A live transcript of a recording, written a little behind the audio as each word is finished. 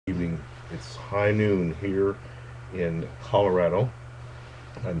It's high noon here in Colorado.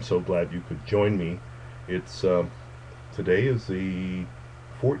 I'm so glad you could join me. It's Today is the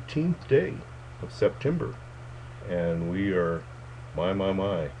 14th day of September, and we are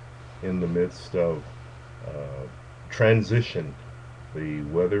my in the midst of transition. The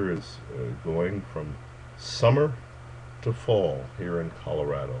weather is going from summer to fall here in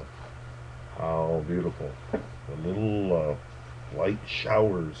Colorado. How beautiful! A little light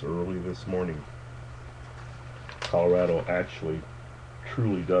showers early this morning. Colorado actually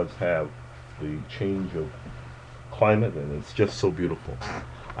truly does have the change of climate, and it's just so beautiful.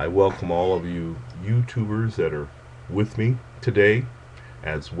 I welcome all of you YouTubers that are with me today,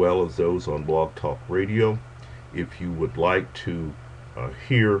 as well as those on Blog Talk Radio. If you would like to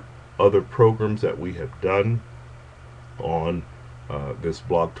hear other programs that we have done on this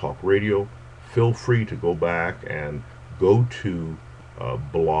Blog Talk Radio, feel free to go back and go to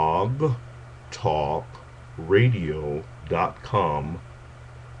blogtalkradio.com,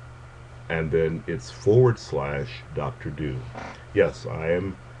 and then it's / Dr. Dew. Yes, I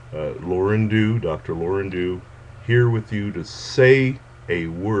am Lauren Dew, Dr. Lauren Dew, here with you to say a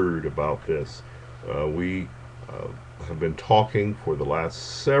word about this. We have been talking for the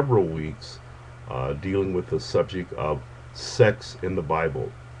last several weeks dealing with the subject of sex in the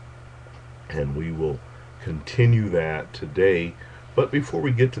Bible, and we will continue that today. But before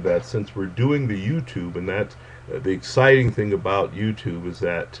we get to that, since we're doing the YouTube, and that the exciting thing about YouTube is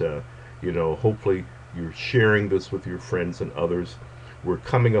that hopefully you're sharing this with your friends and others. We're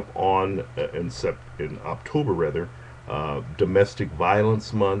coming up on in October rather, Domestic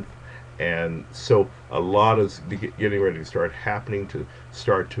Violence Month, and so a lot is getting ready to start happening, to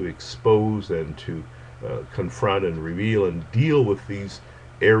start to expose and to confront and reveal and deal with these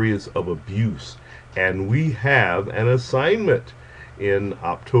areas of abuse. And we have an assignment. In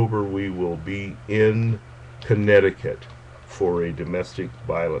October, we will be in Connecticut for a domestic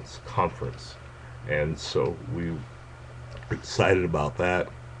violence conference, and so we're excited about that,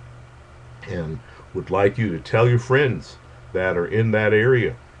 and would like you to tell your friends that are in that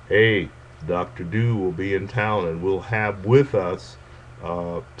area, hey, Dr. Dew will be in town, and we'll have with us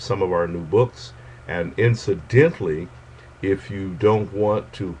some of our new books. And incidentally, if you don't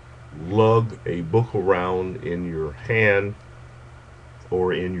want to lug a book around in your hand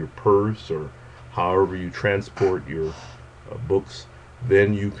or in your purse or however you transport your books,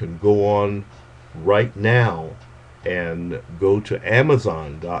 then you can go on right now and go to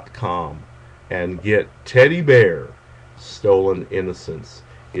Amazon.com and get Teddy Bear, Stolen Innocence.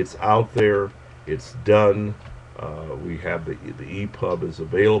 It's out there. It's done. We have the EPUB is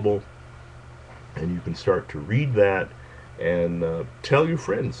available, and you can start to read that and tell your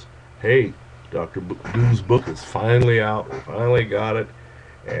friends, hey, Dr. Dew's book is finally out. We finally got it.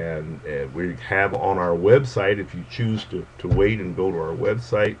 And we have on our website, if you choose to wait and go to our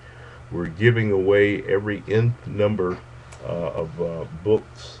website, we're giving away every nth number of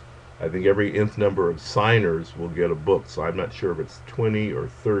books. I think every nth number of signers will get a book. So I'm not sure if it's 20 or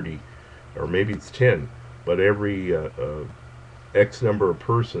 30 or maybe it's 10, but every X number of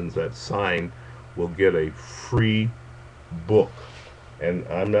persons that sign will get a free book. And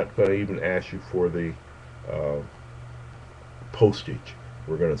I'm not going to even ask you for the postage.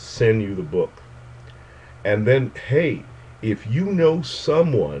 We're going to send you the book. And then, hey, if you know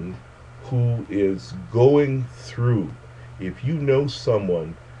someone who is going through, if you know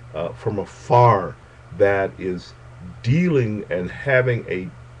someone from afar that is dealing and having a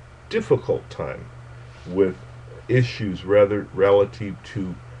difficult time with issues rather relative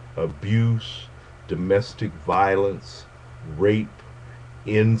to abuse, domestic violence, rape,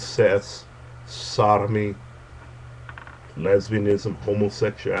 incest, sodomy, lesbianism,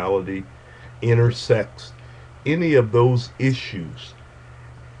 homosexuality, intersex, any of those issues,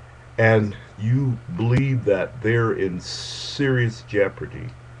 and you believe that they're in serious jeopardy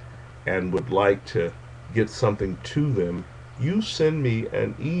and would like to get something to them, you send me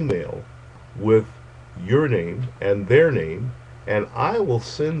an email with your name and their name, and I will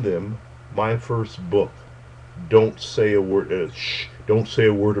send them my first book. Don't say a word. Shh. Don't say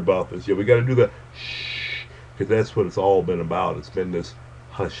a word about this. Yeah, we got to do that. Shh. Because that's what it's all been about. It's been this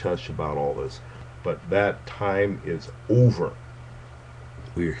hush hush about all this. But that time is over.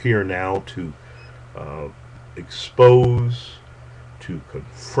 We're here now to expose, to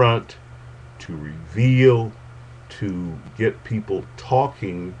confront, to reveal, to get people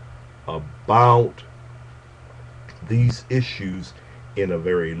talking about these issues in a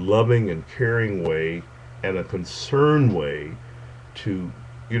very loving and caring way and a concerned way, to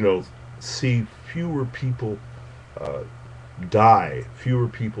see fewer people die, fewer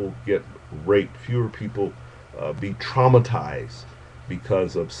people get raped, fewer people be traumatized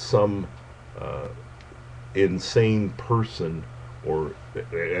because of some uh, insane person, or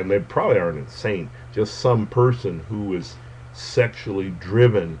and they probably aren't insane, just some person who is sexually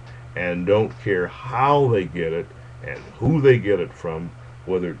driven and don't care how they get it and who they get it from,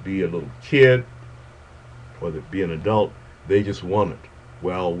 whether it be a little kid, whether it be an adult, they just want it.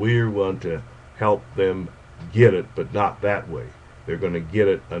 Well, we want to help them get it, but not that way. They're going to get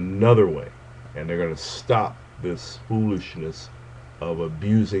it another way, and they're going to stop this foolishness of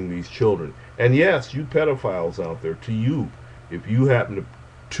abusing these children. And yes, you pedophiles out there, to you, if you happen to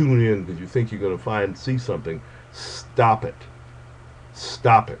tune in because you think you're going to see something, stop it.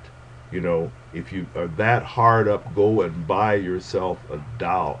 Stop it. If you are that hard up, go and buy yourself a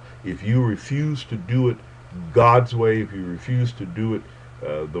doll. If you refuse to do it God's way, if you refuse to do it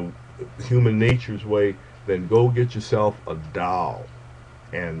the human nature's way, then go get yourself a doll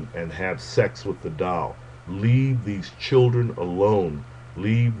and have sex with the doll. Leave these children alone.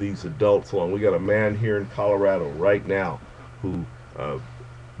 Leave these adults alone. We got a man here in Colorado right now who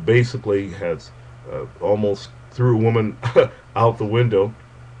basically has almost threw a woman out the window,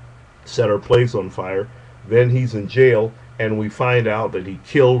 set her place on fire. Then he's in jail, and we find out that he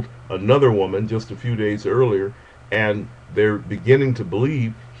killed another woman just a few days earlier, and they're beginning to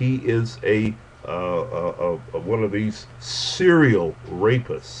believe he is a one of these serial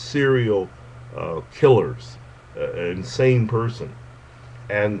rapists, serial killers, insane person.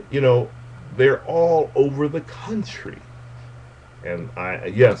 And they're all over the country. And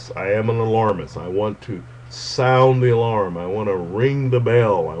yes, I am an alarmist. I want to sound the alarm. I want to ring the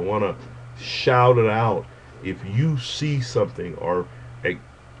bell. I want to shout it out. If you see something, or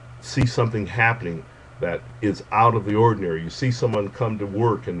see something happening that is out of the ordinary, you see someone come to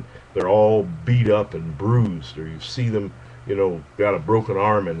work and they're all beat up and bruised, or you see them, got a broken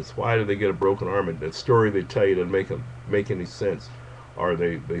arm, and it's, why did they get a broken arm? And the story they tell you doesn't make any sense. Or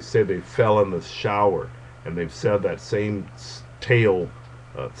they say they fell in the shower, and they've said that same tale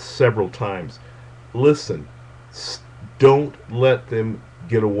several times. Listen, don't let them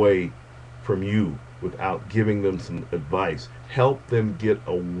get away from you without giving them some advice. Help them get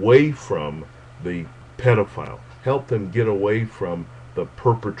away from the pedophile. Help them get away from the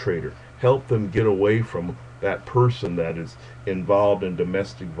perpetrator. Help them get away from that person that is involved in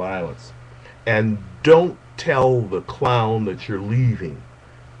domestic violence. And don't tell the clown that you're leaving.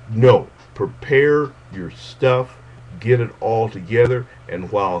 No, prepare your stuff, get it all together,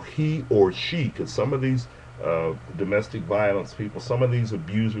 and while he or she, because some of these domestic violence people, some of these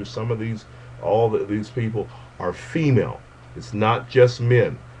abusers, some of these, these people are female. It's not just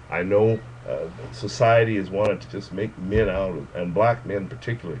men. I know society has wanted to just make men out of, and black men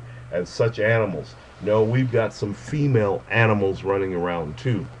particularly, as such animals. No, we've got some female animals running around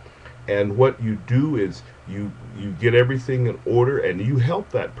too. And what you do is you get everything in order, and you help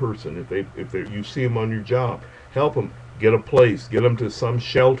that person. If you see them on your job, help them get a place, get them to some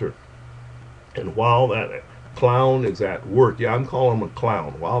shelter. And while that clown is at work, yeah, I'm calling him a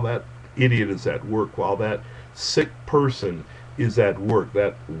clown, while that idiot is at work, while that sick person is at work,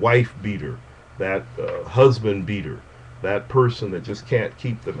 that wife beater, that husband beater, that person that just can't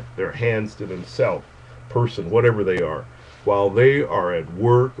keep their hands to themselves, person, whatever they are, while they are at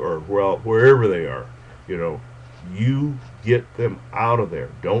work, or wherever they are, you get them out of there.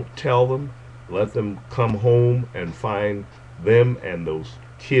 Don't tell them. Let them come home and find them and those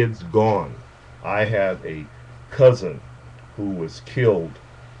kids gone. I had a cousin who was killed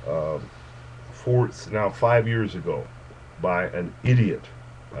now 5 years ago by an idiot,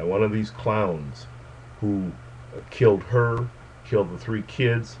 by one of these clowns who killed her, killed the 3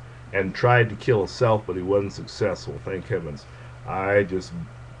 kids, and tried to kill himself, but he wasn't successful. Thank heavens. I just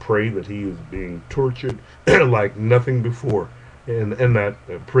pray that he is being tortured like nothing before in that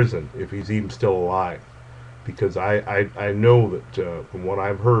prison, if he's even still alive. Because I know that from what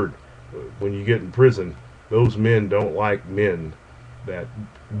I've heard, when you get in prison, those men don't like men that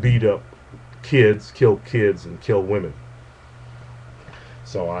beat up kids, kill kids, and kill women.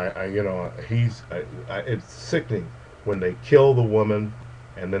 So it's sickening when they kill the woman,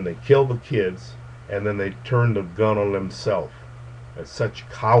 and then they kill the kids, and then they turn the gun on themselves. As such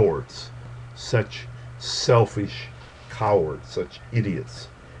cowards, such selfish cowards, such idiots.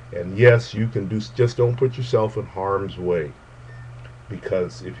 And yes, you can just don't put yourself in harm's way,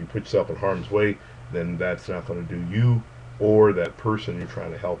 because if you put yourself in harm's way, then that's not going to do you or that person you're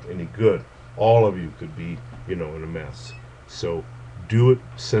trying to help any good. All of you could be, in a mess. So do it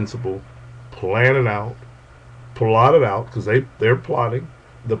sensible, plan it out, plot it out, because they're plotting.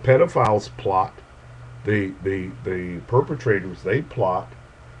 The pedophiles plot. The perpetrators, they plot,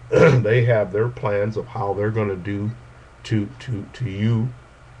 they have their plans of how they're going to do to you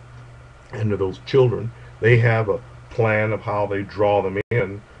and to those children. They have a plan of how they draw them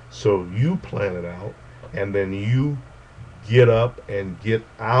in. So you plan it out, and then you get up and get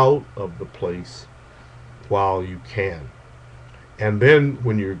out of the place while you can. And then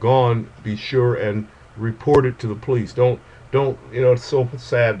when you're gone, be sure and report it to the police. Don't it's so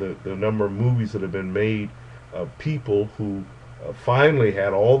sad the number of movies that have been made of people who finally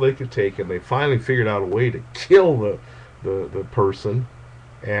had all they could take, and they finally figured out a way to kill the person,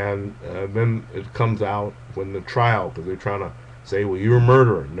 and then it comes out when the trial, because they're trying to say, well, you're a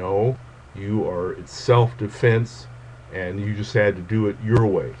murderer. No, it's self-defense, and you just had to do it your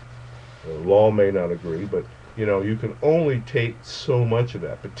way. The law may not agree, but you can only take so much of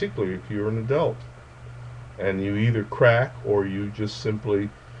that, particularly if you're an adult. And you either crack, or you just simply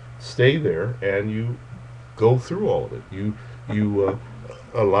stay there and you go through all of it. You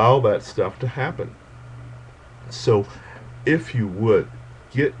allow that stuff to happen. So if you would,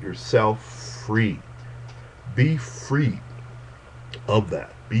 get yourself free. Be free of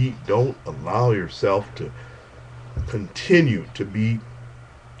that. Don't allow yourself to continue to be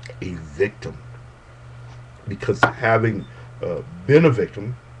a victim. Because having been a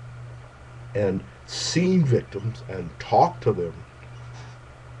victim and seen victims and talked to them,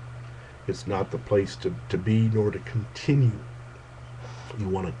 it's not the place to be nor to continue. You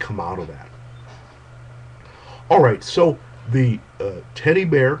want to come out of that. All right, so the Teddy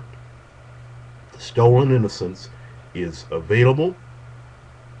Bear Stolen Innocence is available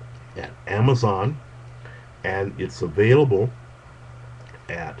at Amazon, and it's available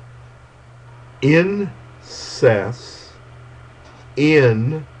at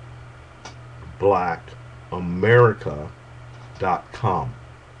incestinblackamerica.com.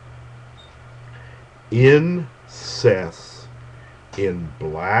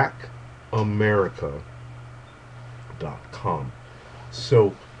 incestinblackamerica.com.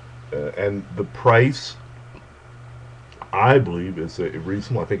 So, and the price, I believe, is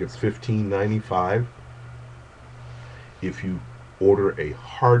reasonable. I think it's $15.95 if you order a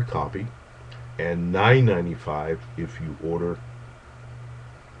hard copy, and $9.95 if you order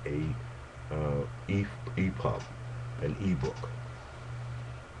a EPUB, an ebook.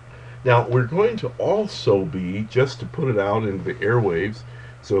 Now, we're going to also be, just to put it out into the airwaves,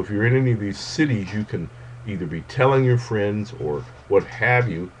 so if you're in any of these cities, you can either be telling your friends or what have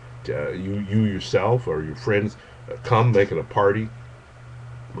you, you yourself or your friends come, make it a party,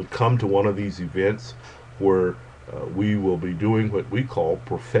 would come to one of these events where we will be doing what we call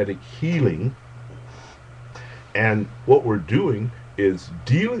prophetic healing. And what we're doing is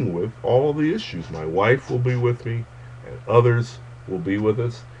dealing with all the issues. My wife will be with me, and others will be with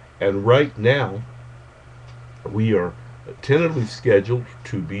us. And right now, we are tentatively scheduled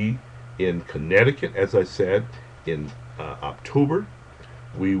to be in Connecticut, as I said, in October.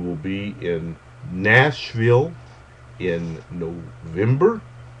 We will be in Nashville in November.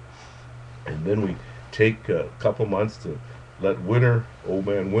 And then we take a couple months to let old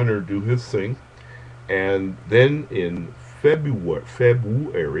man Winter, do his thing. And then in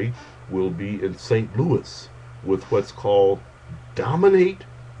February, we'll be in St. Louis with what's called Dominate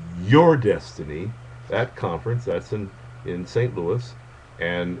Your Destiny, that conference. That's in St. Louis.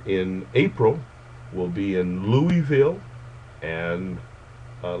 And in April, we'll be in Louisville and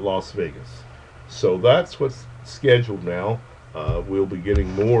Las Vegas. So that's what's scheduled now. We'll be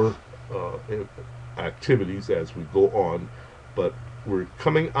getting more activities as we go on, but we're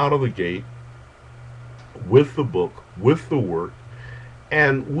coming out of the gate with the book, with the work,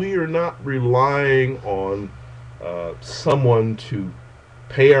 and we are not relying on someone to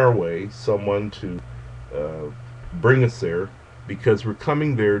pay our way, someone to bring us there, because we're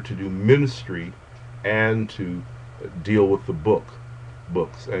coming there to do ministry and to deal with the books.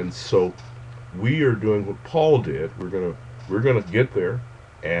 And so we are doing what Paul did. We're gonna get there,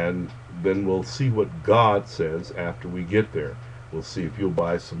 and then we'll see what God says after we get there. We'll see if you'll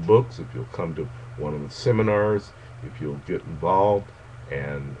buy some books, if you'll come to one of the seminars, if you'll get involved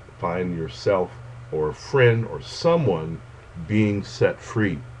and find yourself or a friend or someone being set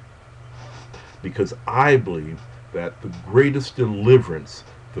free. Because I believe that the greatest deliverance,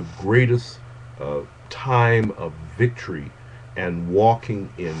 the greatest time of victory and walking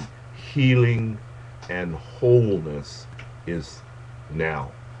in healing and wholeness is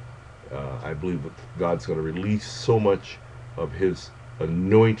now. I believe that God's going to release so much of His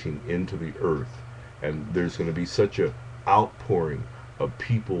anointing into the earth, and there's going to be such a outpouring of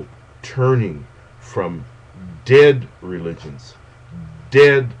people turning from dead religions,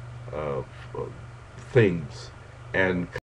 dead things and